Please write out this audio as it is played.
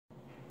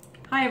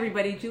Hi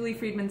everybody, Julie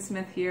Freedman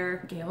Smith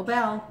here. Gail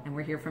Bell. And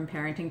we're here from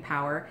Parenting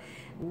Power.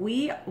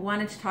 We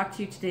wanted to talk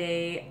to you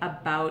today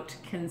about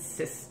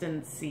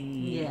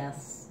consistency.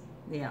 Yes,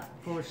 yeah,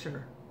 for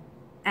sure.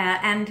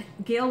 And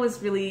Gail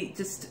was really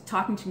just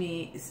talking to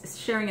me,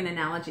 sharing an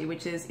analogy,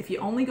 which is if you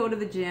only go to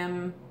the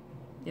gym,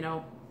 you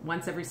know,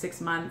 once every 6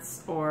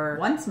 months or...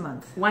 Once a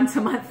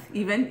month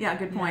even. Yeah,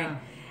 good point. Yeah.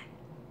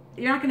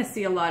 You're not going to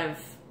see a lot of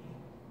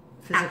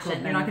Physical action.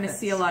 benefits. You're not going to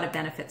see a lot of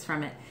benefits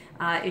from it.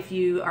 If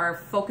you are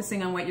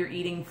focusing on what you're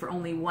eating for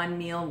only one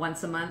meal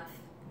once a month,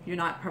 you're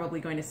not probably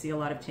going to see a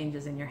lot of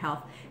changes in your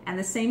health. And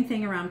the same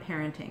thing around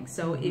parenting.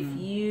 So if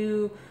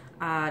you,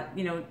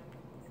 you know,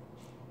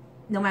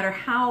 no matter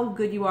how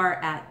good you are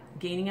at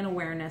gaining an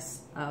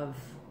awareness of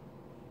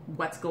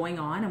what's going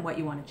on and what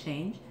you want to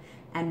change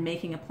and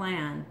making a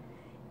plan,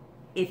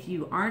 if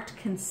you aren't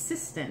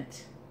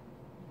consistent,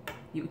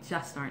 you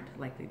just aren't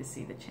likely to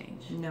see the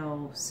change.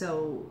 No,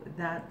 so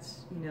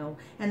that's, you know,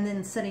 and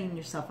then setting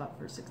yourself up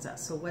for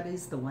success. So what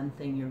is the one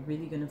thing you're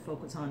really going to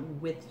focus on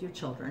with your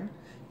children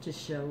to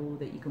show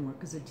that you can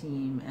work as a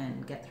team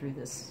and get through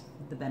this,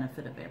 the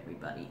benefit of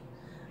everybody?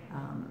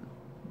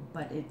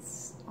 But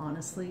it's,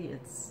 honestly,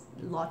 it's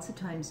lots of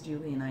times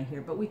Julie and I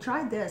hear, but we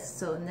tried this,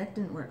 so and that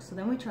didn't work. So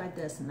then we tried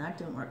this and that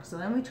didn't work. So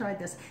then we tried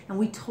this, and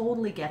we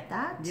totally get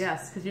that.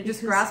 Yes, because you're just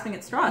grasping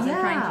at straws and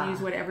trying to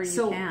use whatever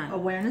you can. So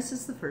awareness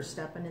is the first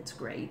step, and it's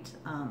great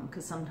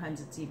because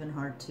sometimes it's even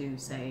hard to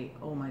say,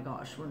 oh my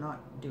gosh, we're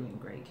not doing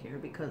great here,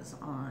 because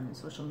on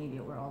social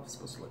media we're all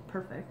supposed to look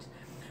perfect.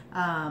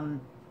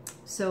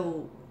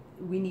 So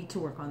we need to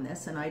work on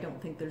this, and I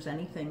don't think there's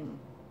anything...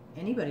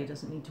 Anybody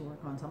doesn't need to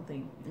work on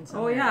something in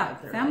some area of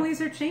their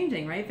families life. are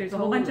changing, right? There's a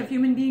whole bunch of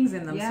human beings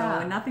in them,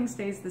 Yeah. so nothing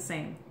stays the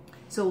same.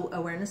 So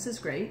awareness is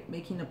great.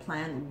 Making a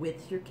plan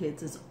with your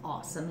kids is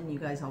awesome, and you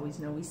guys always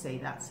know we say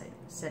that,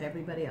 set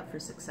everybody up for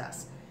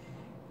success.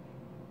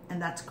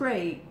 And that's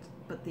great,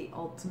 but the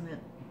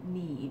ultimate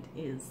need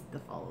is the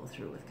follow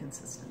through with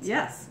consistency.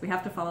 Yes, we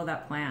have to follow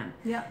that plan.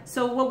 Yeah.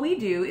 So what we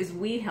do is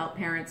we help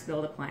parents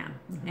build a plan,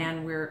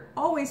 and we're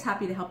always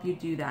happy to help you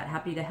do that,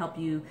 happy to help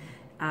you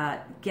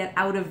get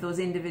out of those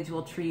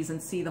individual trees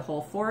and see the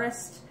whole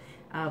forest,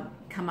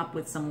 come up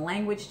with some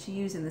language to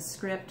use in the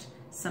script,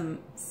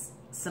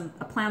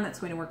 a plan that's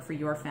going to work for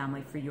your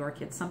family, for your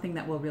kids, something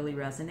that will really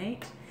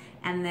resonate.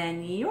 And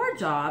then your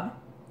job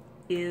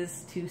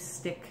is to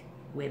stick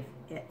with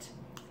it.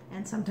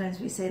 And sometimes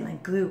we say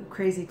like glue,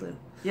 crazy glue.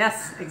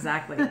 Yes,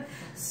 exactly.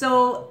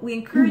 So we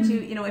encourage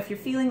you, you know, if you're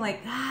feeling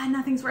like,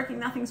 nothing's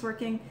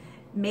working,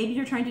 maybe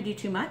you're trying to do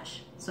too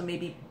much. So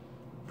maybe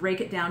break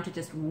it down to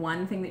just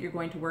one thing that you're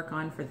going to work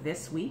on for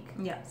this week.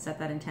 Yeah. Set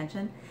that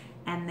intention,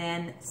 and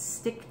then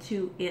stick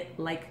to it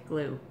like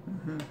glue.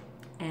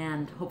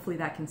 And hopefully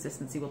that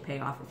consistency will pay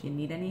off. If you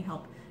need any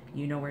help,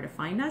 you know where to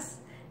find us,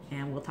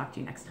 and we'll talk to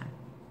you next time.